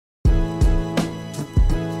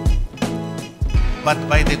But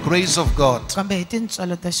by the grace of God, kambe hi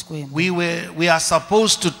tintswalo ta Xikwembu we are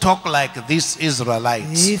supposed to talk like these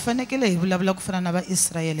Israelites. hi fanekele hi vulavula ku fana na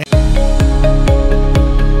vaIsrayele.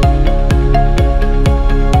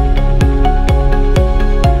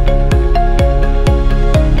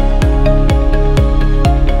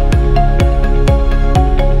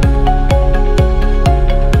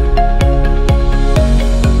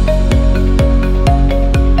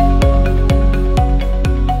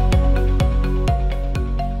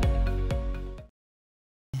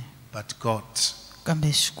 But God Kambe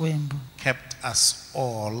Xikwembu kept us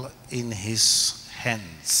all in His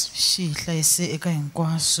hands. xi hi hlayise eka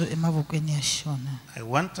hinkwaswo emavokweni ya xona. I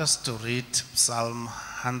want us to read Psalm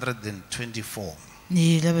 124.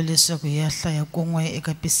 Ni lava leswaku hi ya hlaya kun'we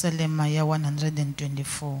eka Pisalema ya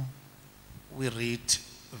 124. We read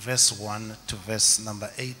verse 1 to verse number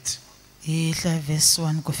 8. Hi hlaya verse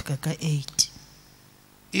 1 ku fika ka 8.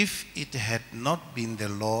 If it had not been the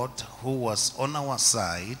Lord who was on our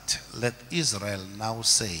side, let Israel now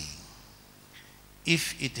say.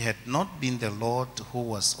 If it had not been the Lord who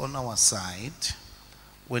was on our side,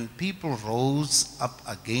 when people rose up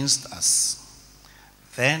against us,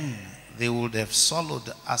 then they would have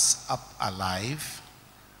swallowed us up alive.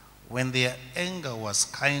 When their anger was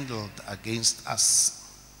kindled against us,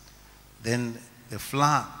 then the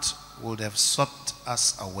flood would have swept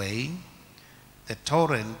us away. The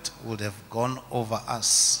torrent would have gone over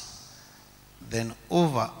us. Then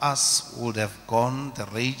over us would have gone the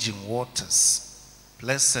raging waters.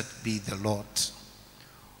 Blessed be the Lord,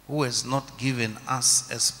 who has not given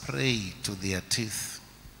us as prey to their teeth.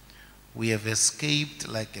 We have escaped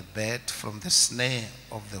like a bird from the snare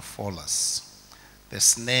of the fowlers. The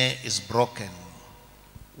snare is broken.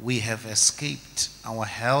 We have escaped. Our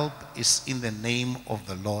help is in the name of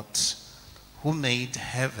the Lord, who made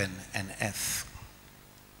heaven and earth.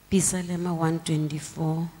 Pisalema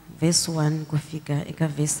 124 verse 1 kufika eka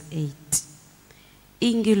verse 8.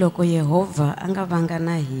 Ingi loko Yehova anga vanga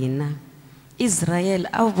na hina, Israel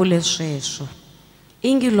a vule sweswo.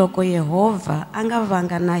 Ingi loko Yehova anga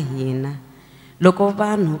vanga na hina, loko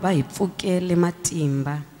vanhu va hi pfukele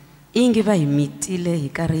matimba, ingi va hi mitile hi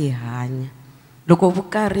karhi hi hanya, loko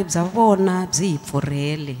vukarhi bya vona byi hi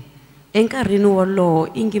pfurhele, enkarhini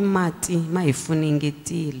wolowo ingi mati ma hi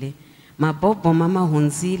funingetile, mabobo mama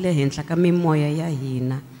hundzile henhla ka mimoya ya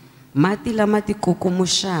hina, mati lama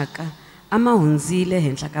tikukumuxaka ama hundzile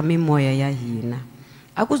henhla ka mimoya ya hina.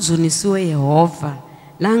 Aku dzunisiwe Yehova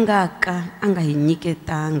langaka anga hi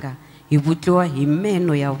nyiketanga hi vutliwa hi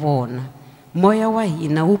meno ya vona. Moya wa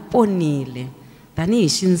hina wu ponile tani hi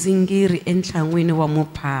xindzingiri entlhan'wini wa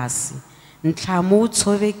muphasi, ntlhamu wu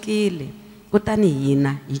tshovekile kutani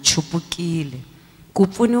hina hi chupukile. Ku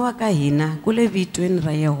pfuniwa ka hina ku le vitweni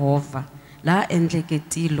ra Yehova la endleke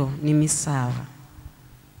tilo ni misava.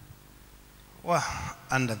 Well,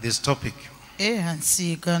 under this topic,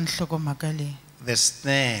 Ehansi ka nhlokomhaka leyi, the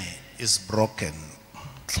snare is broken.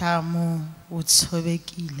 ntlhamu wu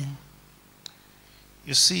tshovekile.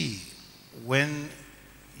 You see, when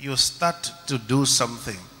you start to do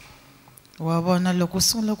something Wa vona loko u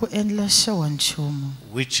sungula ku endla xa wa nchumu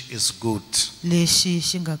which is good, lexi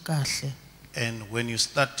xi nga kahle, and when you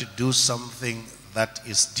start to do something that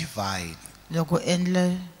is divine, loko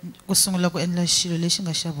ku sungula ku endla xilo lexi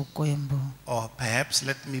nga xa vukwembu, or perhaps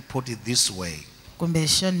let me put it this way, kumbe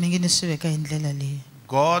xana mi nge ni swi veka hi ndlela leyi,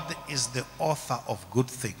 God is the author of good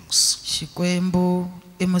things. Xikwembu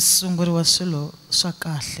i musunguri wa swilo swa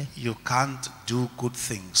kahle. You can't do good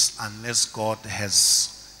things unless God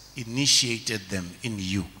has initiated them in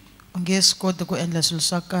you. U nge swi koti ku endla swilo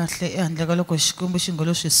swa kahle ehandle ka loko Xikwembu xi ngo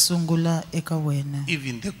lo swi sungula eka wena.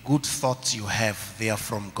 Even the good thoughts you have, they are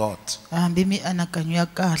from God. Hambi mianakanyo ya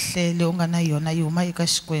kahle leyi u nga na yona yi huma eka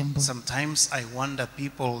Xikwembu. Sometimes I wonder,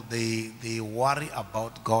 people, they worry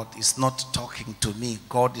about God is not talking to me.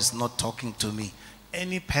 God is not talking to me.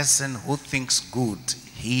 Any person who thinks good,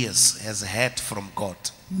 he has heard from God.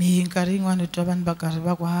 Minkarhi yin'wana u twa vanhu va karhi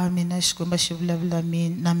va ku mina Xikwembu xi vulavula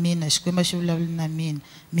na mina, Xikwembu xi vulavula na mina.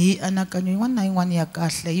 Mianakanyo yin'wana na yin'wana ya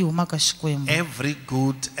kahle yi huma ka Xikwembu. Every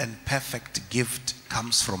good and perfect gift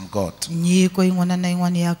comes from God. Nyiko yin'wana na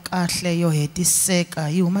yin'wana ya kahle yo hetiseka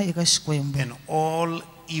yi huma eka Xikwembu. And all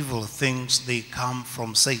evil things, they come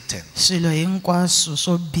from Satan. Swilo hinkwaswo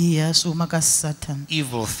swo biha swi huma ka Satan.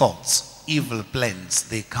 Evil thoughts, evil plans,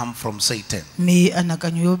 they come from Satan.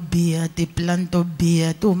 Mianakanyo yo biha, tiplan to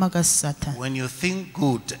biha ti huma ka Satan. When you think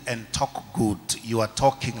good and talk good, you are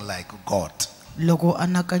talking like God. Loko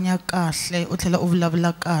anakanya kahle u tlhela u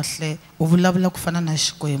vulavula kahle u vulavula ku fana na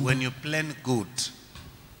Xikwembu. When you plan good,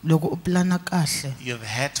 loko u plana kahle you've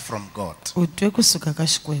heard from God. u twe kusuka ka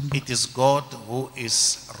Xikwembu. It is God who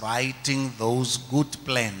is writing those good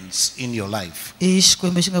plans in your life. I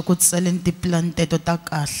Xikwembu xi nga ku tsaleni tiplan teto ta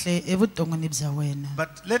kahle evuton'wini bya wena.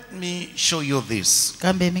 But let me show you this.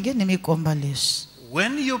 Kambe mi nge ni mi komba leswi.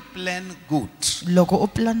 When you plan good Loko u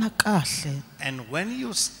plana kahle and when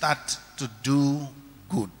you start to do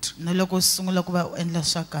good, na loko u sungula ku va u endla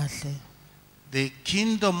swa kahle, the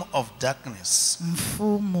kingdom of darkness,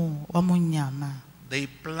 mfumo wa munyama they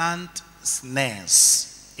plant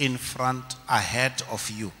snares in front ahead of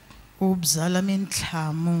you. u byala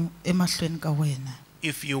mintlhamu emahlweni ka wena.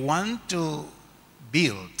 If you want to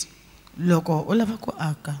build Loko u lava ku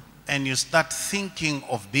aka and you start thinking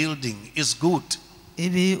of building, is good.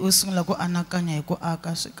 ivi u sungula ku anakanya hi ku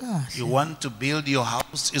aka swi You kahle. want to build your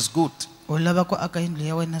house, is good. U lava ku aka yindlu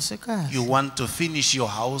ya wena swi You kahle. want to finish your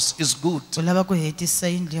house, is good. U lava ku hetisa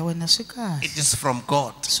yindlu ya wena swi It kahle. is from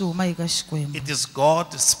God. Swi huma eka Xikwembu. It is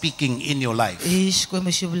God speaking in your life. I Xikwembu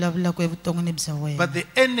xi vulavulaka evuton'wini bya But wena. the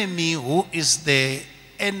enemy, who is the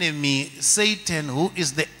enemy, Satan, who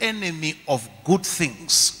is the enemy of good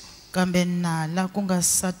things, Kambe nala ku nga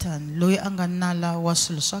Satan loyi a nga nala wa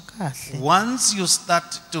swilo swa kahle. once you start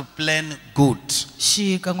to plan good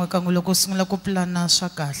Xikan'wekan'we loko u sungula ku plana swa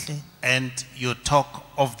kahle and you talk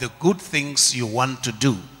of the good things you want to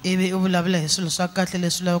do, ivi u vulavula hi swilo swa kahle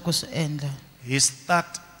leswi u lavaka ku swi endla, he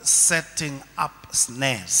start setting up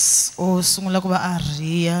snares. u sungula ku va a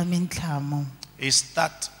riya mintlhamu, He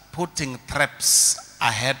start putting traps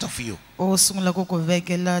ahead of you. u sungula ku ku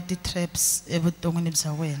vekela ti-traps evuton'wini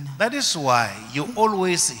bya wena. That is why you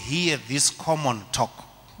always hear this common talk.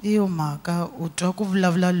 I yo mhaka u twa ku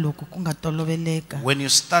vulavula loku ku nga toloveleka. When you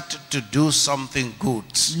start to do something good,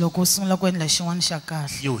 Loko u sungula ku endla xin'wana xa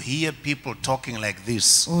kahle, you hear people talking like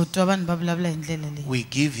this. u twa vanhu va vulavula hi ndlela leyi. We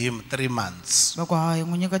give him 3 months. Va ku ha hi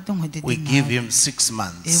n'wi nyika tin'hweti We give tinharhu, him 6 hi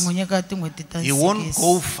months. n'wi nyika tin'hweti ta He won't 6.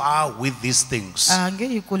 go far with these things. A nge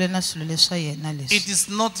yi kule na swilo leswa yena It leswi. is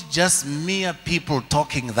not just mere people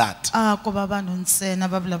talking that, A ko va vanhu ntsena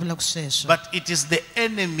va vulavulaka sweswo. but it is the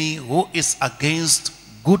enemy who is against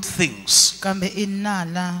good things. Kambe i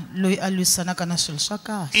nala loyi a lwisanaka na swilo swa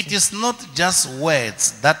It kahle. is not just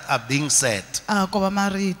words that are being said. A ko va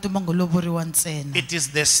marito ma ngo lovoriwa ntsena. It is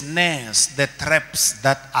the snares, the traps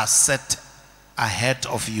that are set ahead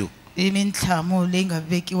of you. I mintlhamu leyi nga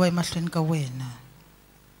vekiwa emahlweni ka wena.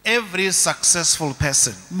 Every successful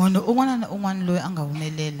person Munhu un'wana na un'wana loyi a nga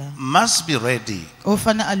humelela must be ready u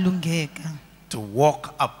fane a lungheka to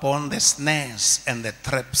walk upon the snares and the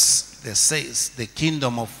traps the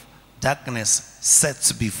kingdom of darkness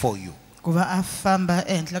sets before you. ku va a famba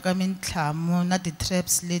ehenhla ka mintlhamu na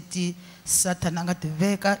ti-traps leti Satan a nga ti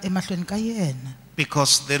veka emahlweni ka yena.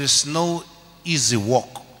 Because there is no easy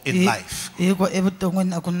walk in life, Hikuva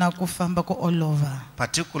evuton'wini a ku na ku famba ku olova,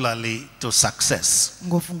 particularly to success.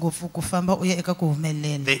 ngopfungopfu ku famba u ya eka ku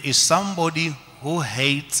humelela. There is somebody who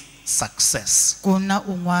hates success, Ku na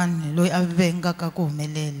un'wana loyi a vengaka ku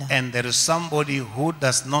humelela, and there is somebody who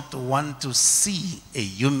does not want to see a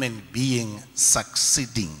human being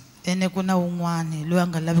succeeding. ene ku na un'wana loyi a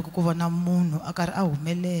nga laveki ku vona munhu a karhi a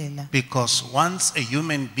humelela. Because once a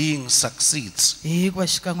human being succeeds, Hikuva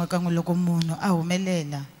xikan'wekan'we loko munhu a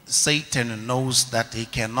humelela, Satan knows that he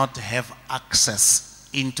cannot have access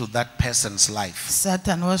into that person's life.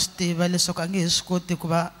 Satan wa swi tiva leswaku a nge he swi koti ku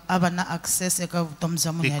va a va na access eka vutomi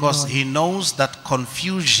bya munhu Because yaloye. he knows that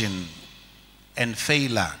confusion and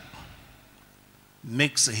failure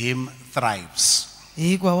makes him thrives.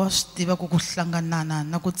 Hikuva wa swi tiva ku ku hlanganana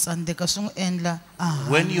na ku tsandzeka swi n'wi endla a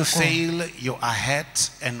When you hanya kona. fail, you are hurt,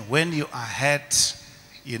 and when you are hurt,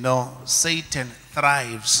 you know, Satan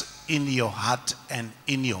thrives in your heart and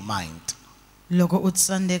in your mind. Loko u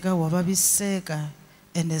tsandzeka wa vaviseka,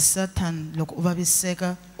 ende Satan loko u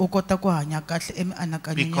vaviseka u kota ku hanya kahle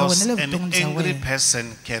emianakanyweni ya Because wena le an vuton'wini bya angry wena.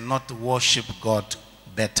 person cannot worship God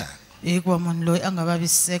better. Hikuva munhu loyi a nga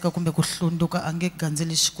vaviseka kumbe ku hlundzuka a nge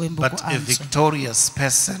gandzeli Xikwembu ku But a antswa. victorious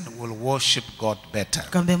person will worship God better.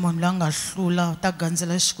 Kambe munhu loyi a nga hlula u ta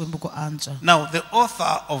gandzela Xikwembu ku antswa. Now, the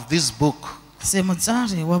author of this book, Se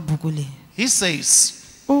mutsari wa buku leyi he says,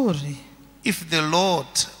 u ri if the Lord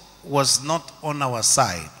was not on our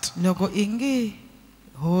side, loko i nge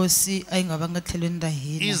hosi a yi nga vanga tlhelweni ra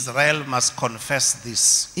hina, Israel must confess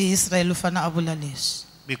this. Israel u fane a vula leswi.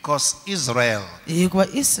 Because Israel Hikuva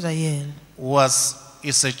Israel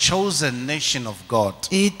is a chosen nation of God.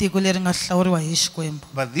 i tiko leri nga hlawuriwa hi Xikwembu.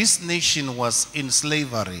 But this nation was in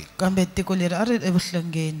slavery Kambe tiko leri a ri ri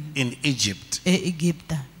evuhlengeni in Egypt.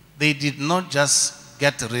 eEgipta. They did not just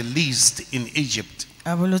get released in Egypt.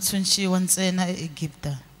 A va lo tshunxiwa ntsena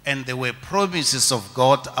eEgipta. And there were promises of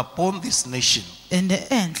God upon this nation. ende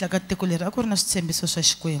ehenhla ka tiko leri a ku ri na switshembiso swa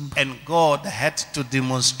Xikwembu. And God had to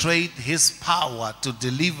demonstrate his power to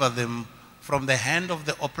deliver them from the hand of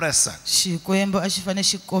the oppressor. Xikwembu a xi fane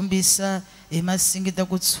xi kombisa hi masingita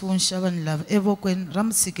ku tshunxa vanhu lava evokweni ra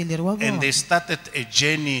mutshikeleri wa And they vona. started a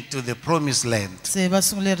journey to the promised land. Se va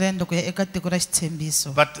sungule riendzo ku ya eka tiko ra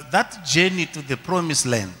xitshembiso. But that journey to the promised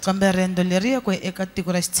land, Kambe riendzo leri ya ku ya eka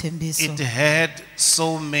tiko ra xitshembiso it had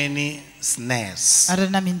so many snares. a ri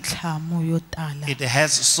na mintlhamu yo tala. It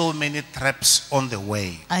has so many traps on the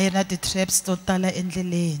way. A yi na ti-traps to tala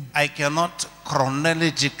endleleni. I cannot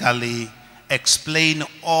chronologically explain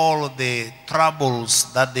all the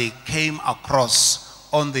troubles that they came across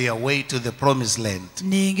on their way to the promised land.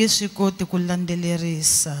 Ni nge swi koti ku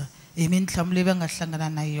landzelerisa hi mintlhamu leyi va nga hlangana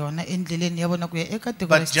na yona endleleni ya vona ku ya eka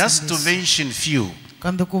tiko ra But just to xitshembiso. mention few,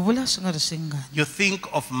 Kambe ku vula swi nga ri swingani. you think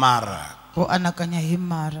of Mara. U anakanya hi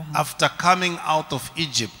Mara. After coming out of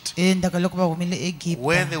Egypt, Endzhaku ka loko va humile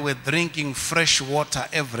where they eGibita. were drinking fresh water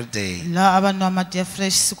every day, Laha a va nwa mati ya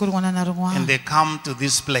fresh siku rin'wana na and rin'wana. they come to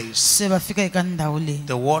this place, Se va fika eka ndhawu leyi.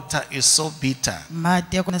 the water is so bitter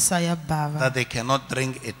Mati ya kona sa ya bava. that they cannot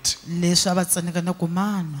drink it. Leswi a va tsaneka na ku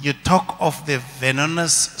ma nwa. You talk of the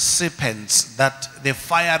venomous serpents, the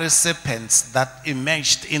fiery serpents that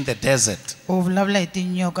emerged in the desert. U vulavula hi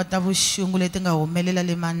tinyoka ta vuxungu leti nga humelela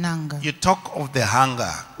le Mananga. You talk of the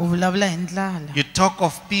hunger. U vulavula hi ndlala. You talk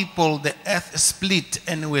of people the earth split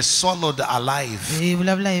and were swallowed alive. Hi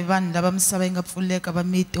vulavula hi vanhu lava misava yi nga pfuleka va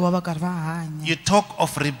mitiwa va karhi va hanya. You talk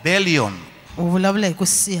of rebellion. U vulavula hi ku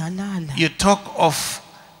sihalala. You talk of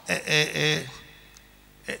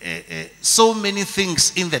so many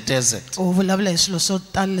things in the desert, U vulavula hi swilo swo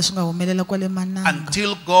tala leswi nga humelela kwale Mananga.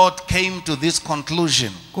 until God came to this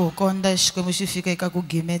conclusion Ku kondza Xikwembu xi fika eka ku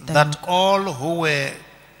gimeta. that all who were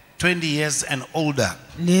 20 years and older,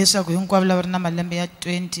 Leswaku hinkwavo lava ri na malembe ya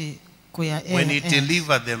 20 ku ya when he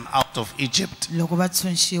delivered them out of Egypt, loko va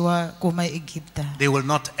tshunxiwa kuma eGibita. they will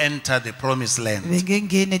not enter the promised land Va nge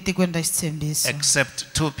ngheni etikweni ra xitshembiso.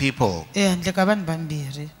 except two people, Ehandle ka vanhu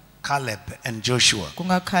vambirhi Caleb and Joshua. ku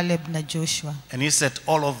nga Caleb na Joshua. And he said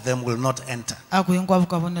all of them will not enter. A ku hinkwavo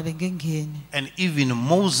ka vona va nge ngheni. And even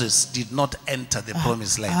Moses did not enter the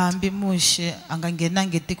promised land Hambi Moshe a nga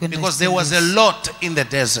nghenangi etikweni ra because there was a xitshembiso. lot in the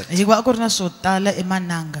desert. Hikuva a ku ri na swo tala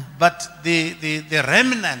eMananga. But the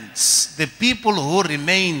remnants, the people who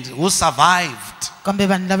remained, who survived, Kambe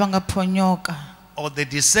vanhu lava nga phonyoka or the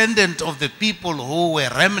descendant of the people who were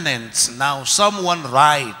remnants, now someone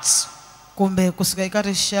writes, kumbe kusuka eka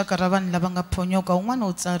rixaka ra vanhu lava nga phonyoka un'wana u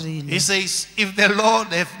he tsarile. says, if the Lord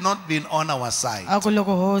have not been on our side, A ku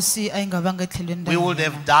loko hosi a yi nga vanga tlhelweni we ra would hina,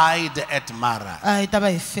 have died at Mara. a hi ta va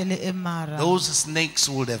hi fele eMara. Those snakes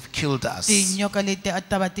would have killed us. Tinyoka leti a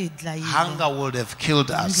ta va ti hi dlayile. Hunger would have killed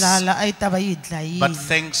us. Ndlala a yi ta va yi hi But dlayile.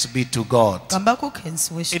 thanks be to God. Kambe a ku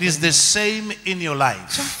khensiwe It is the Xikwembu. same in your Swa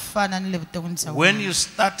life. fana ni le vuton'wini bya When wena. you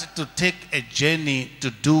start to take a journey to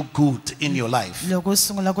do good in your life, Loko u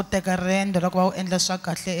sungula ku teka riendzo ra ku va u endla swa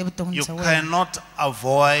kahle evuton'wini you bya wena, cannot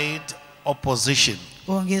avoid opposition.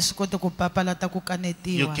 u nge swi koti ku papalata ku You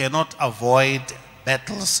kanetiwa. cannot avoid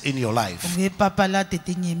battles in your U life. nge papalati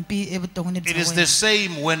tinyimpi evuton'wini It bya is the wena.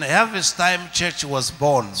 same when Harvest Time Church was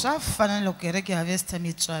born. Swa fana ni loko kereke Harvest Time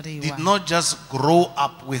yi Did tswariwa. not just grow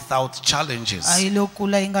up without challenges. A yi lo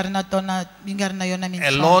kula yi nga ri na tona, yi nga ri na yona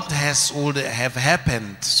A lot mintlhontlho. would have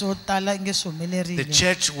happened. Swo tala yi nge swi The humelerile.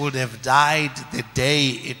 church would have died the day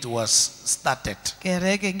it was started.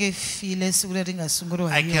 Kereke yi nge file siku leri yi nga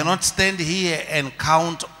sunguriwa I hi yona. cannot stand here and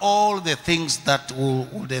count all the things that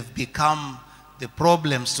would have become the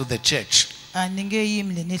problems to the church. A ni nge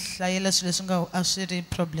yimi le ni hlayela swilo leswi nga a swi ri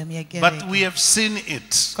problem ya But kereke. we have seen it.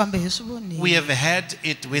 Kambe hi swi vonile. We have heard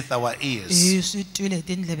it with our ears. Hi swi twile hi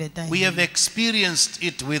tindleve ta We have hina. experienced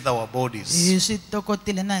it with our bodies. Hi swi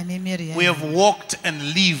tokotile na hi mimiri ya We have hina. walked and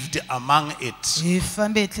lived among it. Hi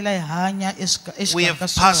fambe hi tlhela hi hanya We exikarhi have ka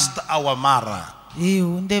passed swona. our Mara. Hi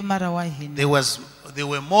hunde Mara wa hina. There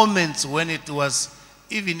were moments when it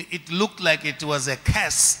looked like it was a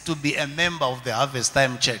curse to be a member of the Harvest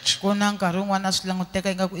Time Church. Ku na nkarhi wun'wana a swi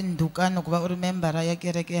languteka ingaku i ndhukano ku va u ri membara ya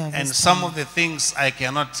kereke ya And Harvest some Time. of the things I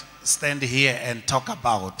cannot stand here and talk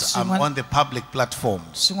about. I'm Someone- on the public platform.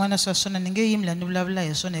 Swin'wana swa swona ni nge yimi laha ni vulavula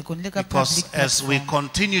hi swona hi ku ni le ka Because public as we platform.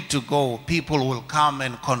 continue to go, people will come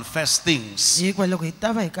and confess things. Hikuva loko hi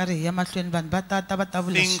ta va hi karhi hi ya mahlweni vanhu va ta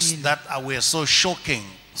vula Things swilo that were so shocking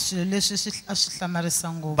swilo leswi a swi hlamarisa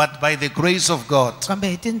ngopfu But by the grace of God, kambe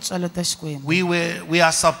hi tintswalo ta Xikwembu we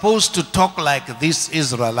are supposed to talk like these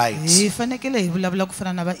Israelites hi fanekele hi vulavula ku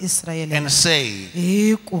fana na vaIsrayele and say,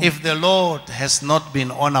 hi ku if the Lord has not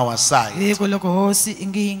been on our side, hi ku loko hosi i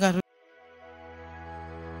ngi yi nga ri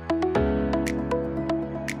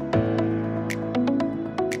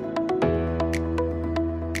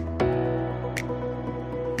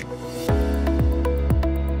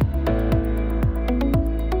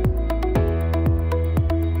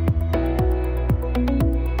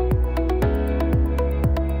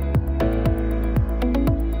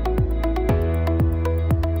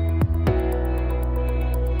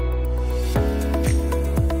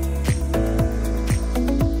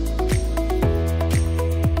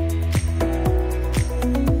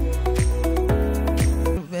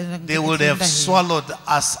they would have swallowed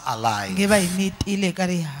us alive. nge va hi mitile ka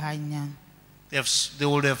ri hanya They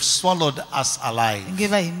would have swallowed us alive. nge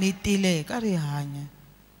va hi mitile ka ri hanya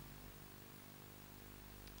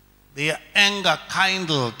Their anger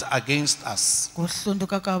kindled against us. ku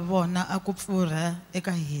hlundzuka ka vona a ku pfurha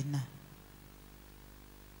eka hina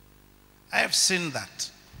I have seen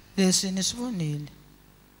that. leswi ni swi vonile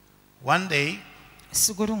One day,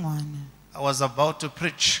 siku rin'wana I was about to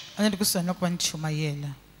preach a ni ri kusuhani na ku va ni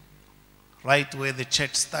chumayela right where the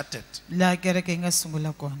church started. laha kereke yi nga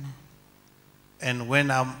sungula kona And when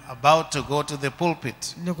I'm about to go to the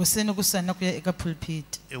pulpit, loko se ni kusuhani na ku ya eka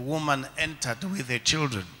pulpit a woman entered with her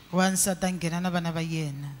children, wansati a nghena na vana va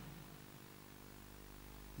yena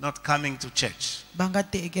not coming to church, va nga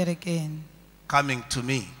ti ekerekeni coming to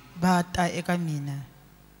me. va ta eka mina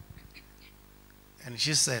And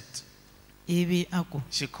she said, ivi a ku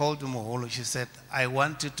she called Muholo, she said, I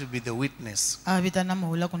want you to be the witness. a vitana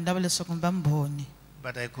muhula ku ni lava leswaku ni va mbhoni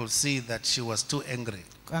But I could see that she was too angry.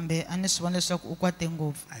 kambe a ni swi vona leswaku u kwate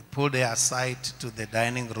ngopfu I pulled her aside to the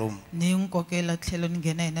dining room. ni n'wi kokela tlhelo ni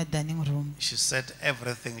nghena hi na dining room She said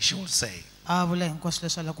everything she would say, a vula hinkwaswo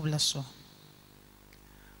leswi a lava ku vula swona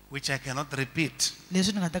which I cannot repeat.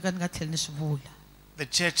 leswi ni nga ta ka ni nga tlheli ni swi vula The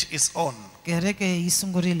church is on. kereke yi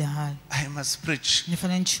sungurile hala I must preach. ni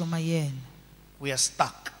fanele ni chumayela We are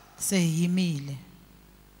stuck. se hi yimile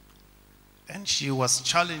And she was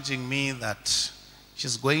challenging me that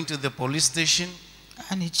she's going to the police station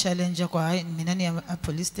a ni challenge ku hayi mina ni ya a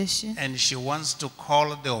police station and she wants to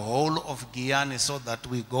call the whole of Giyani so that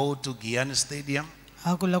we go to Giyani Stadium,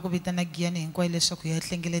 a ku lava ku vitana Giyani hinkwayo leswaku hi ya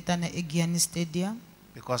hlengeletana eGiyani stadium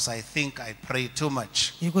because I think I pray too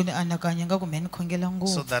much, hi ku ni anakanya nga ku me ni khongela so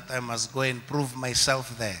ngopfu that I must go and prove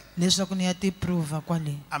myself there. leswaku ni ya ti prove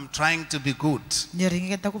kwale I'm trying to be good. ni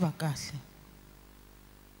ringeta ku va kahle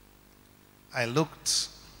I looked,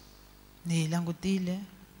 ni langutile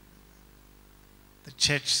the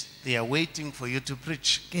church, they are waiting for you to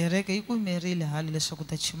preach. kereke yi kumerile hala leswaku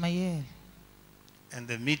ta chumayela And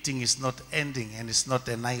the meeting is not ending and it's not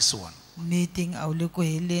a nice one. meeting a wu le ku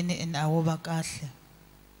heleni and a wo va kahle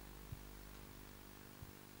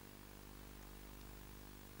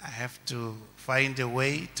I have to find a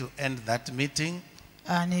way to end that meeting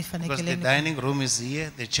a ni because the fanekele dining room is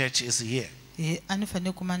here, the church is here. a ni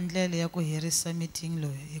fanele kuma ndlela ya ku herisa meeting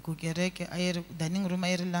loyi hi ku kereke a yi ri dining room a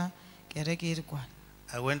yi ri la kereke yi ri kwala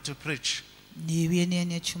I went to preach. ni vuye ni ya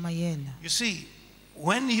ni ya chumayela You see,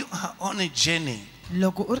 when you are on a journey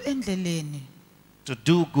loko u ri endleleni to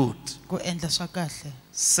do good, ku endla swa kahle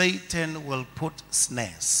Satan will put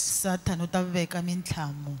snares, Satan u ta veka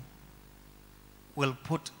mintlhamu will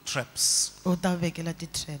put traps. u ta vekela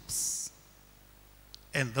ti-traps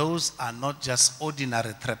And those are not just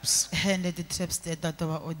ordinary traps. ende ti-traps teta to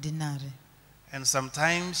va ordinary And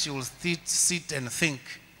sometimes you will sit and think,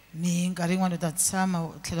 minkarhi yin'wana u ta tshama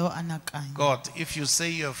u tlhela u anakanya God, if you say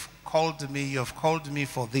you have called me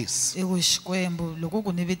for this. i ku Xikwembu loko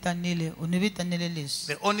ku ni vitanile u ni vitanile leswi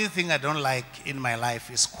The only thing I don't like in my life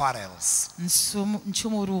is quarrels.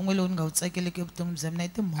 nchumu wu ri wun'we lowu ni nga wu tsakeleki evuton'wini bya mina i I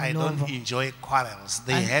timholovo don't enjoy quarrels.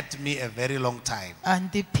 They hurt me a very long time. a ni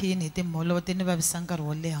tiphini hi timholovo ti ni vavisa nkarhi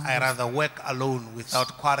wo leha I rather work alone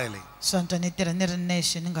without quarreling swi antswa ni tirha ni ri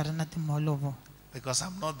nexe ni nga ri na timholovo because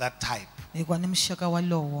I'm not that type. hikuva ni muxaka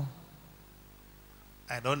walowo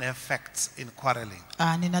I don't have facts in quarreling.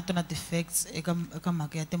 a ni na tona ti-facts eka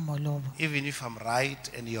mhaka ya timholovo Even if I'm right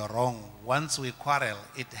and you're wrong, once we quarrel,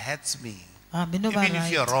 it hurts me. hambi no va Even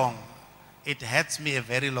if you're right wrong, it hurts me a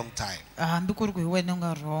very long time. hambi ku ri ku hi wena u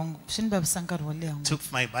nga wrong swi ni vavisa nkarhi wo leha ngopfu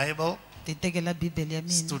Took my Bible, ti tekela bibele ya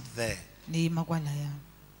mina stood there. ni yima kwalaya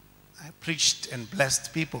I preached and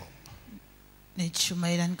blessed people. ni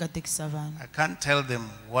chumayela ni katekisa vanhu I can't tell them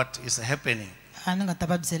what is happening a ni nga ta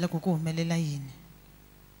va byela ku ku humelela yini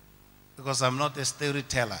because I'm not a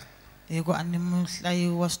storyteller. hi ku a ni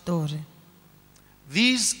muhlayi wa story.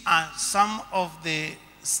 These are some of the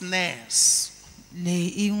snares.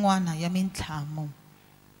 Leyi in'wana ya mintlhamu.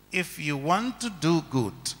 If you want to do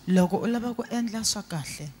good, Loko u lava ku endla swa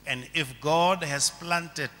kahle, and if God has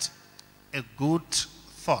planted a good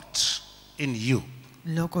thought in you,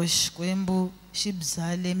 loko Xikwembu xi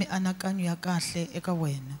byale mianakanyo ya kahle eka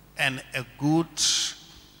wena, and a good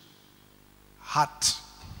heart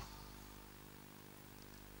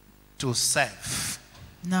to serve,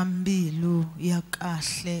 na mbilu ya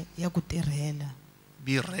kahle ya ku tirhela,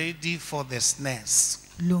 be ready for the snares.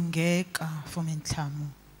 lungheka for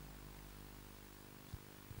mintlhamu.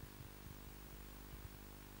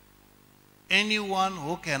 Anyone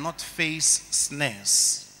who cannot face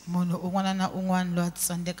snares Munhu un'wana na un'wana loyi a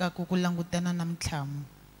tsandzekaka ku langutana na mintlhamu,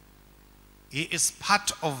 he is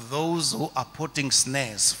part of those who are putting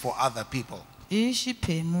snares for other people. i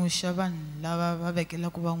xiphemu xa vanhu lava va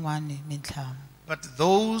vekelaka van'wani mintlhamu. But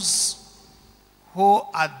those who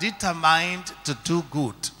are determined to do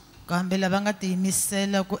good, Kambe lava nga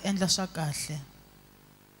tiyimisela ku endla swa kahle,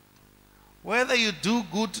 whether you do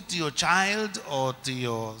good to your child or to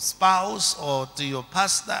your spouse or to your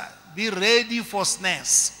pastor, be ready for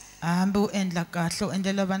snares. hambi u endla kahle u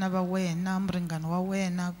endlela vana va wena, muringani wa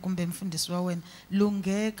wena kumbe mfundhisi wa wena,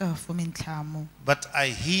 lungheka for mintlhamu. But I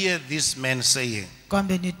hear this man saying,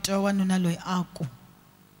 Kambe ni twa wanuna loyi a ku,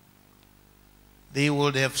 they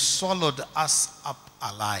would have swallowed us up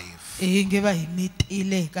alive. hi nge va hi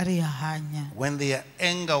mitile hi karhi hi hanya When their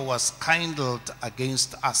anger was kindled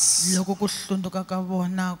against us, loko ku hlundzuka ka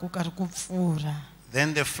vona ku karhi ku pfurha.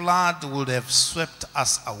 then the flood would have swept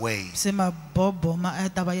us away, Se maboboma a ya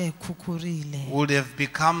ta va ya hi khukhurile, would have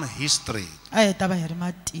become history, a hi ta va hi ri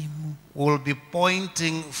matimu, will be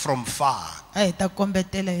pointing from far a hi ta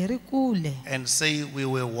kombetela hi ri kule and say we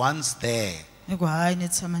were once there, hi ku hayi ni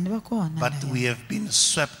tshama ni va kona but lahaya. we have been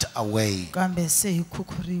swept away Kambe se hi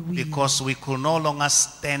khukhuriwile because we could no longer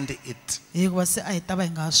stand it. hikuva se a hi ta va hi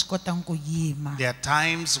nga ha swi kotangi ku yima. There are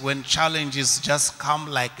times when challenges just come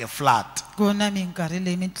like a flood. Ku na minkarhi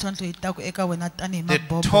leyi mintlhontlho yi taku eka wena tanihi The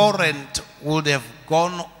maboboma. torrent would have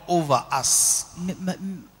gone over us.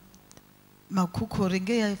 Makhukhuri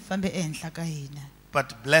nge ya fambe ehenhla ka hina,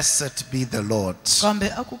 But blessed be the Lord,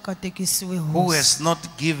 kambe a ku katekisiwe who Hosi has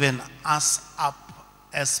not given us up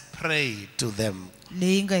as prey to them.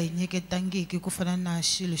 leyi nga hi nyiketangiki ku fana na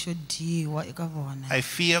xilo xo dyiwa eka vona. I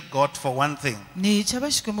fear God for one thing. Ni chava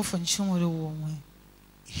Xikwembu for nchumu wun'we,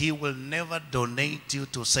 He will never donate you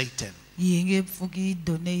to Satan. yi nge pfuki yi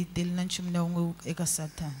donate na nchumu na wun'we eka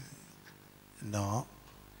Satan. No.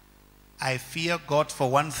 I fear God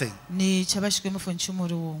for one thing. Ni chava Xikwembu for nchumu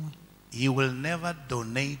wun'we, He will never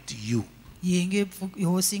donate you yi nge pfuki,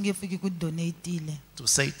 Hosi yi nge pfuki ku donate to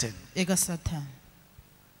Satan. eka Satan.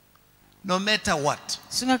 No matter what.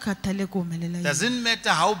 Swi nga khathaleki ku humelela yini. Doesn't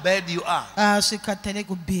matter how bad you are. A swi khathaleki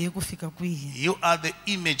ku bihe ku fika kwihi. You are the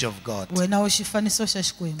image of God. Wena u xifaniso xa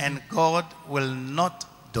Xikwembu, And God will not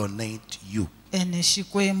donate you. ene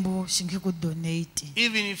Xikwembu xi nge ku donate.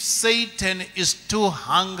 Even if Satan is too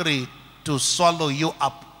hungry to swallow you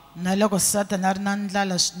up. Na loko Satan a ri na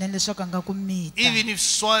ndlala swinene leswaku a nga ku mita, Even if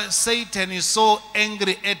Satan is so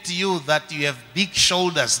angry at you that you have big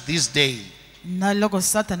shoulders this day. na loko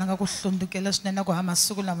Satan a nga ku hlundzukela swinene ku ha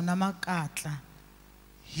masiku lama na makatla,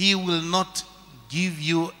 He will not give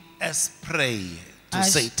you as prey to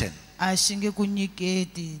As- Satan. a xi nge ku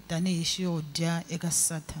nyiketi tanihi xio dya eka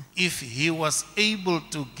Satan. If he was able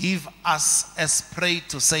to give us as prey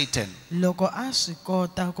to Satan, Loko a swi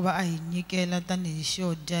kota ku va a hi nyikela tanihi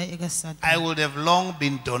xio dya eka I Satan, would have long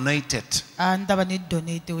been donated a ni ta va ni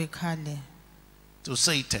donate-we khale to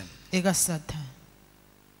Satan. eka Satan.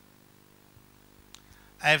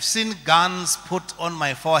 I have seen guns put on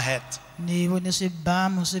my forehead. Ni vone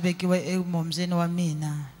swibamu swi vekiwa emombyeni wa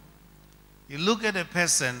mina. You look at a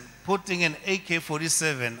person putting an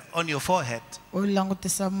AK-47 on your forehead, U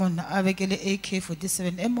langutisa munhu a vekele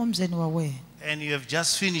AK-47 emombyeni wa wena, and you have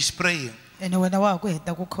just finished praying, ene wena wa ha ku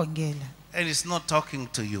heta ku khongela, and it's not talking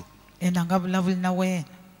to you. ene a nga vulavuli na wena,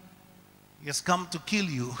 He has come to kill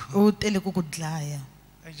you. u tele ku ku dlaya.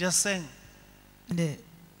 I just sang. Ende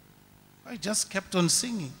I just kept on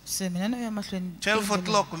singing. se mina no ya mahlweni 12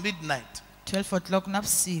 o'clock, midnight, 12 o'clock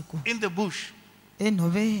navusiku in the bush.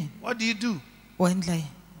 enhoveni. What do you do? U endla yini?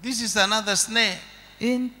 This is another snare. I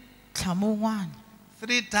ntlhamu wun'wana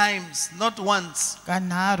 3 times, not once.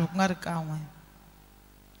 kanharhu ku nga ri kan'we.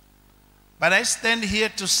 But I stand here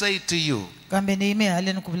to say to you, Kambe ni yime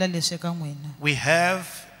haleni ku vula leswi eka n'wina, we have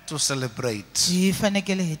to celebrate hi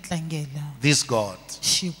fanekele hi tlangela this God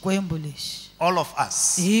Xikwembu lexi all of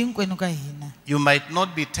us, hinkwenu ka hina you might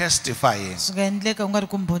not be testifying. swi nga endleka u nga ri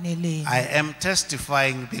ku mbhoneleni. I am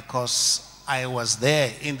testifying because I was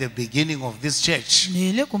there in the beginning of this church.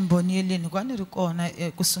 Ni le ku mbhoneleni ku a ni ri kona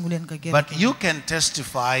ku sunguleni ka But kereke. you can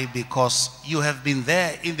testify because you have been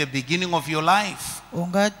there in the beginning of your life. U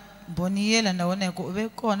nga mbhoniyela na wena hi ku u ve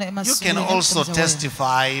kona You emasungulweni can ya vutomi also bya wena.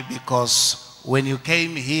 testify because when you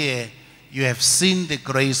came here, you have seen the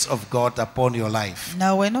grace of God upon your life.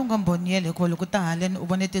 Na wena u nga mbhoniyela hikuva loko ta haleni u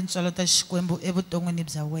vone tintswalo ta Xikwembu evuton'wini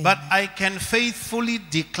bya But wena. I can faithfully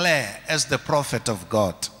declare as the prophet of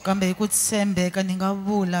God Kambe hi ku tshembeka ni nga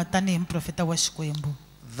vula tanihi muprofeta wa Xikwembu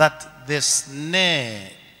that the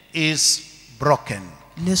snare is broken.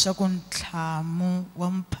 leswaku ntlhamu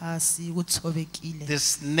wa mphasi wu tshovekile. The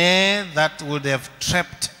snare that would have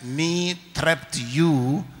trapped me, trapped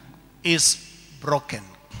you, is broken.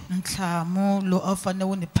 Ntlhamu lo a fanele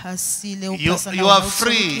wu ni phasile wu You, phasa na you wena are wu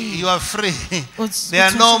free. tshovekile. You are free. Uts- There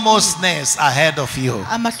are no more utshunxekile. snares ahead of you.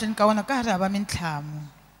 Amahlweni ka wena ka ha ri hava mintlhamu.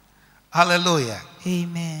 Hallelujah.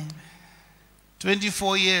 Amen.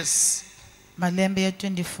 24 years Malembe ya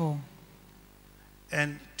 24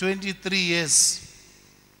 and 23 years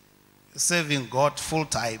serving God full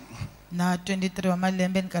time. na 23 wa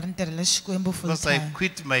malembe ni karhi ni tirhela Xikwembu full Because I time.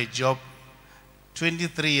 quit my job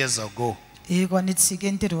 23 years ago. Hikuva ni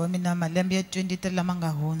tshike ntirho wa mina malembe ya 23 lama nga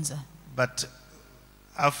hundza. But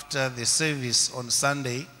after the service on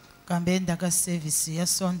Sunday, Kambe endzhaku ka service ya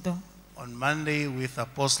sonto on Monday with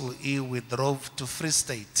Apostle E, we drove to Free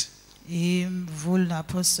State. hi Mvula na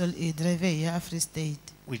Apostle hi drive hi ya Free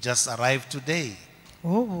State. We just arrived today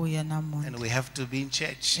Ho vuya and namuntlha. we have to be in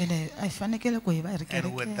church. Ene a hi fanekele ku hi va hi ri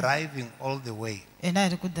And we're kerekeni. driving all the way Ene a hi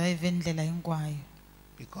ri ku drive ndlela hinkwayo.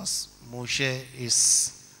 because Moshe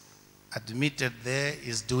is admitted there,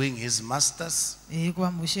 is doing his masters.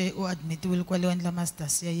 Hikuva Moshe u admitiwile kwale u endla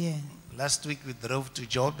masters ya yena. Last week we drove to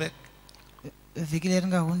Joburg. Vhiki leri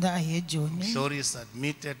nga hundza a hi ye Joni. Shori is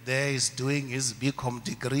admitted there, is doing his BCom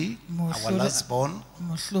degree, our Mohlori- last born.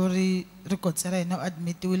 Muhluri rikotse ra hina u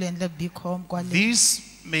admitiwile endla BCom kwale. This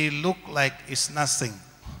may look like it's nothing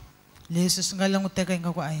Leswi swi nga languteka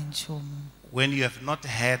ingaku a hi nchumu. when you have not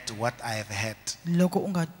had what I have had Loko u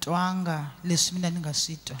nga twanga leswi mina ni nga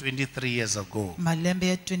swi twa. 23 years ago Malembe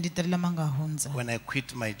ya 23 lama nga hundza. when I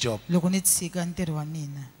quit my job. Loko ni tshika ntirho wa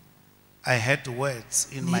mina. I had words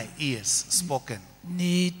in my ears spoken.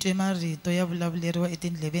 Ni twe marito ya vulavuleriwa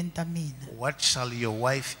etindleveni ta mina. What shall your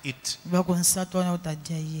wife eat? Va ku nsati wa wena u ta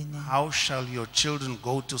dya yini? How shall your children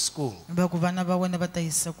go to school? Va ku vana va wena va ta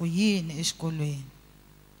yisa ku yini exikolweni?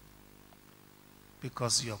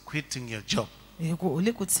 Because you're quitting your job. Hi ku u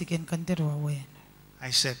le ku tshikeni ka ntirho wa wena.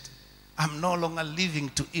 I said, I'm no longer living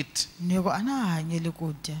to eat. Ni ku a na ha hanyeli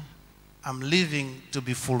ku dya. I'm living to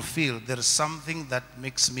be fulfilled. There is something that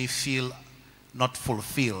makes me feel not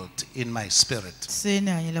fulfilled in my spirit. Se ni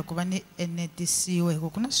hanyela ku va ni enetisiwe hi ku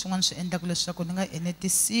ku na swin'wana swi endlaka leswaku ni nga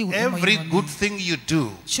enetisiwi Every emoyeni wa good mina. thing you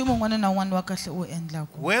do, Nchumu wun'wana na wun'wana wa kahle u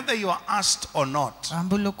endlaku. whether you are asked or not,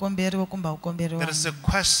 Hambi lo komberiwa kumbe a wu komberiwa. there is a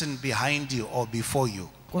question behind you or before you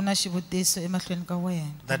Ku na xivutiso emahlweni ka wena.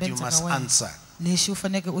 that kumbe you ndzhaku must ka wena. answer. Lexi u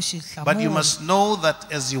faneke u xi But you hlamula. must know that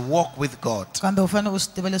as you walk with God, Kambe u fanele u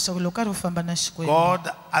swi tiva leswaku loko karhi u famba na Xikwembu. God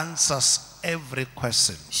answers every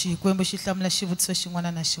question Xikwembu xi hlamula xivutiso xin'wana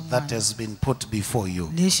na that xin'wana. has been put before you.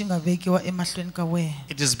 Lexi nga vekiwa emahlweni ka wena.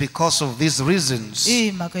 It is because of these reasons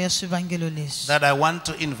I mhaka ya swivangelo leswi. that I want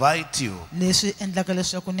to invite you Leswi endlaka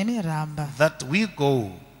leswaku ni mi rhamba. that we go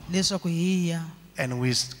Leswaku hi ya. and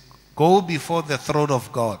we go before the throne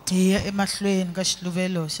of God. Hi ya emahlweni ka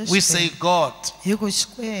xiluvelo xa We say, Xikwembu. God, Hi ku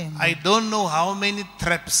Xikwembu. I don't know how many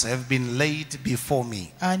traps have been laid before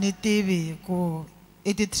me. A ni tivi ku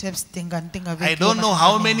i ti-traps tingani ti nga I vekiwa don't know mahlweni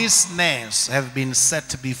how ka mina. many snares have been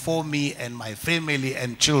set before me and my family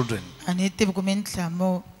and children. A ni tivi ku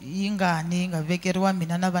mintlhamu yingani yi nga vekeriwa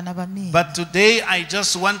mina na vana va mina. But today I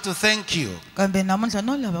just want to thank you Kambe namuntlha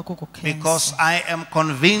no lava ku ku because khensa. I am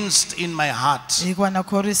convinced in my heart Hikuva na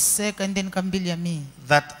khoriseka endzeni ka mbilu ya mina.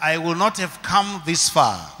 that I will not have come this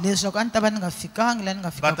far, Leswaku a ni ta va ni nga fikangi laha ni nga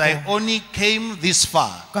fika but I kona. only came this far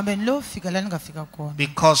Kambe ni lo fika laha ni nga fika kona.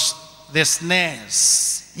 because the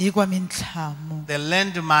snares, Hikuva mintlhamu, the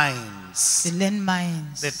landmines,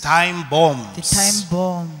 ti-landmines, the time bombs ti-time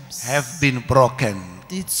bombs, have been broken.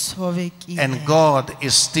 ti tshovekile. And God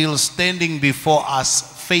is still standing before us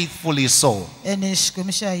faithfully so. ene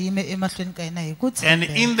Xikwembu xa yime emahlweni ka hina hi ku And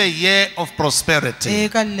tshembeka. in the year of prosperity,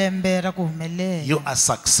 Eka lembe ra ku humelela you are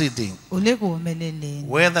succeeding, u le ku humeleleni.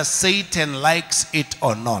 whether Satan likes it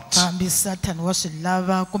or not. Hambi Satan wa swi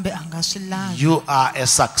lava kumbe a nga swi lavi. You are a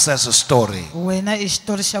success story. Wena i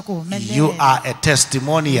xitori xa ku humelela. You are a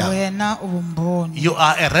testimonial. Wena u vumbhoni. You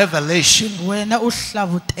are a revelation. Wena u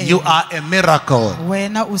hlavutela. You are a miracle.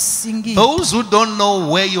 Wena u singita. Those who don't know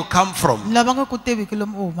where you come from, Lava nga ku tiviki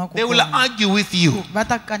lomu u humaka they will kona. argue with you. Va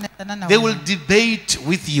ta kanetana na They will wena. debate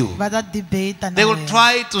with you. Va ta debate na They will wena.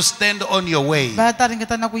 try to stand on your way. Va ta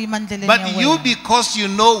ringeta na ku yima ndleleni ya But you, wena. because you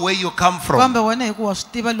know where you come from, Kambe wena hi ku wa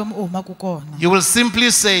swi tiva lomu u humaka kona. you will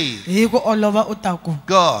simply say, Hi ku olova u ta ku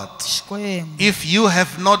God, Xikwembu, if you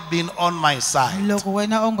have not been on my side, loko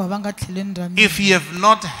wena u nga vanga tlhelweni ra if mina, you have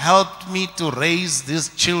not helped me to raise these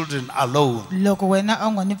children alone, loko wena a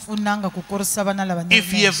wu nga ni pfunanga ku kurisa vana lava ni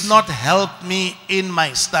if you have not helped me in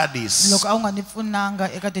my studies, loko a wu nga ni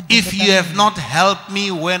pfunanga eka tidyondzo if ta you have mina, not helped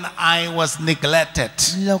me when I was neglected,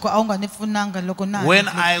 loko a wu nga ni pfunanga loko na ha when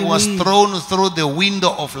I was neglect-iwile, thrown through the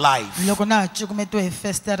window of life. loko na ha cukumetiwe hi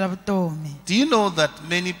feste ra vutomi. Do you know that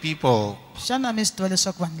many people Xana mi swi tiva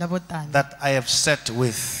leswaku vanhu lavo tala that I have sat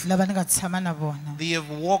with, lava ni nga tshama na vona they have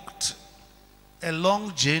walked a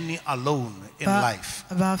long journey alone in life,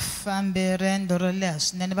 va fambe riendzo ro leha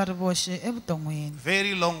swinene va ri voxe evuton'wini,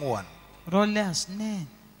 very long one. ro leha swinene.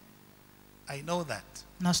 I know that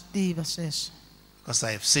Na swi tiva sweswo because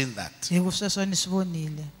I have seen that. hi ku sweswo ni swi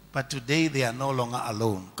vonile, But today they are no longer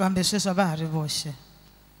alone kambe sweswo va ha ri voxe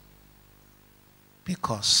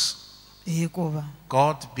because hikuva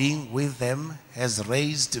God being with them has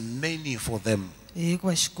raised many for them.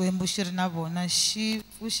 hikuva Xikwembu xi ri na vona xi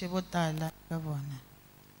pfuxe vo tala ka vona.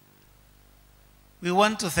 We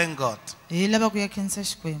want to thank God. Hi lava ku ya khensa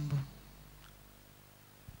Xikwembu.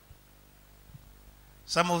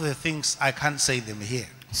 Some of the things I can't say them here.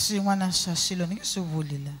 Swin'wana swa swilo ni nge swi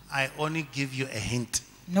vuli la, I only give you a hint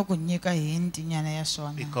no ku nyika hinti nyana ya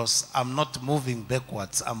swona because I'm not moving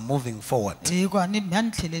backwards, I'm moving forward hikuva ni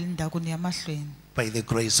tlheleli ndzhaku ni ya mahlweni by the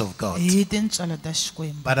grace of God. hi tintswalo ta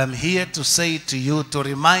Xikwembu. But I'm here to say to you, to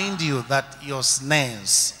remind you that your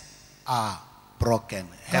snares are broken,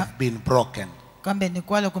 have been broken. Kambe ni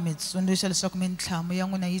kwala ku mi tsundzuxa leswaku mintlhamu ya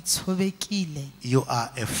n'wina yi tshovekile. You are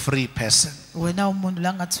a free person. Wena u munhu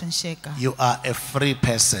la nga tshunxeka, You are a free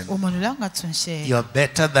person. u munhu la nga tshunxeka, You are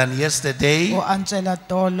better than yesterday. u antswela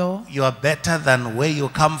tolo, You are better than where you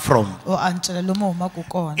come from. u antswela lomu u humaka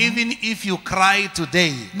kona. Even if you cry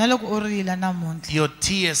today, Na loko u rila namuntlha your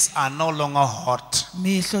tears are no longer hot.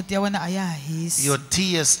 mihloti ya wena a ya ha hisi, Your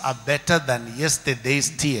tears are better than yesterday's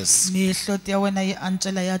tears. mihloti ya wena yi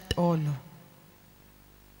antswela ya tolo.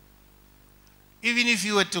 Even if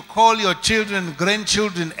you were to call your children,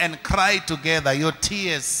 grandchildren and cry together, your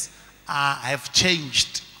tears have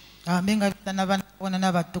changed. Mi nga vitana vana va wena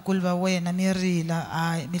na vatukulu va wena mi rila,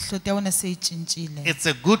 mihloti ya wena se yi cincile. It's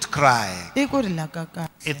a good cry. I ku rila ka kahle,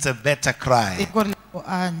 It's a better i cry. ku rila ku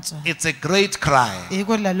antswa, It's a great cry. i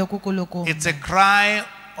ku rila lokukulukumba. It's a cry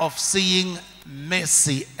of seeing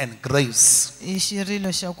mercy and grace I xirilo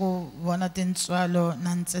xa ku vona tintswalo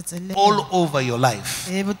na ntsetselelo all over your life.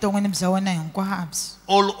 evuton'wini bya wena hinkwabyo,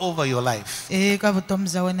 All over your life. eka vutomi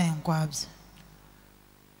bya wena hinkwabyo.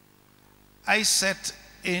 I sat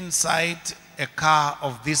inside a car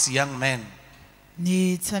of this young man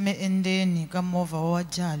Ni tshame endzeni ka movha wa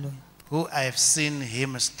jaha loyi, who I have seen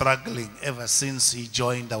him struggling ever since he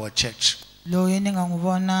joined our church. loyi ni nga n'wi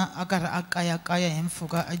vona a karhi a kayakaya hi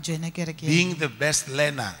mpfhuka a joyina kereke ya Being hina. the best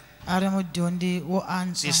learner, A ri mudyondzi wo antswa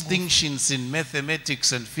ngopfu. distinctions in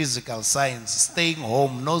mathematics and physical science, staying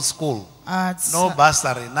home, no school, A no tsa-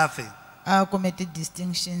 bursary, nothing. a kume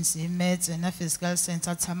ti-distinctions hi maths na physical science,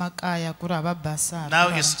 a tshama kaya ku ri hava basari. Now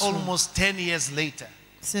it's almost 10 years later.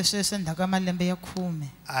 Se sweswi endzhaku ka malembe ya 10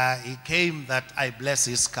 He came that I bless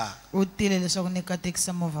his car. u tile leswaku ni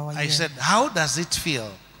katekisa movha wa I yena. said, how does it feel?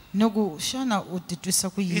 Ni ku xana u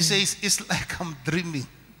titwisa ku He yini? says, it's like I'm dreaming.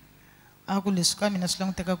 A ku leswi ka mina swi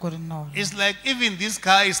languteka ku ri nolo. It's like even this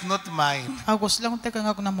car is not mine. A ku swi languteka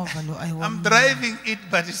nga ku na movha lowu a hi wa I'm mina. driving it,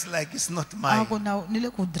 but it's like it's not A mine. ku na ni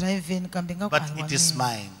le ku driveni kambe nga ku But a hi wa it is mina.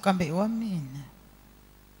 mine. Kambe i wa mina.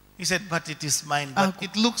 He said, but it is mine. But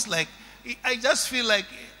it looks like, I just feel like,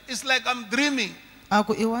 it's like I'm dreaming. A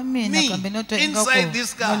ku i wa mina Me, kambe no twa inside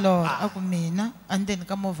this car. molorho. A ku mina endzeni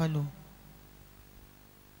ka movha lowu.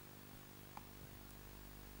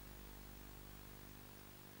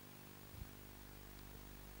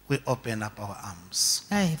 We open up our arms.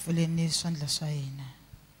 A hi pfuleni swandla swa hina.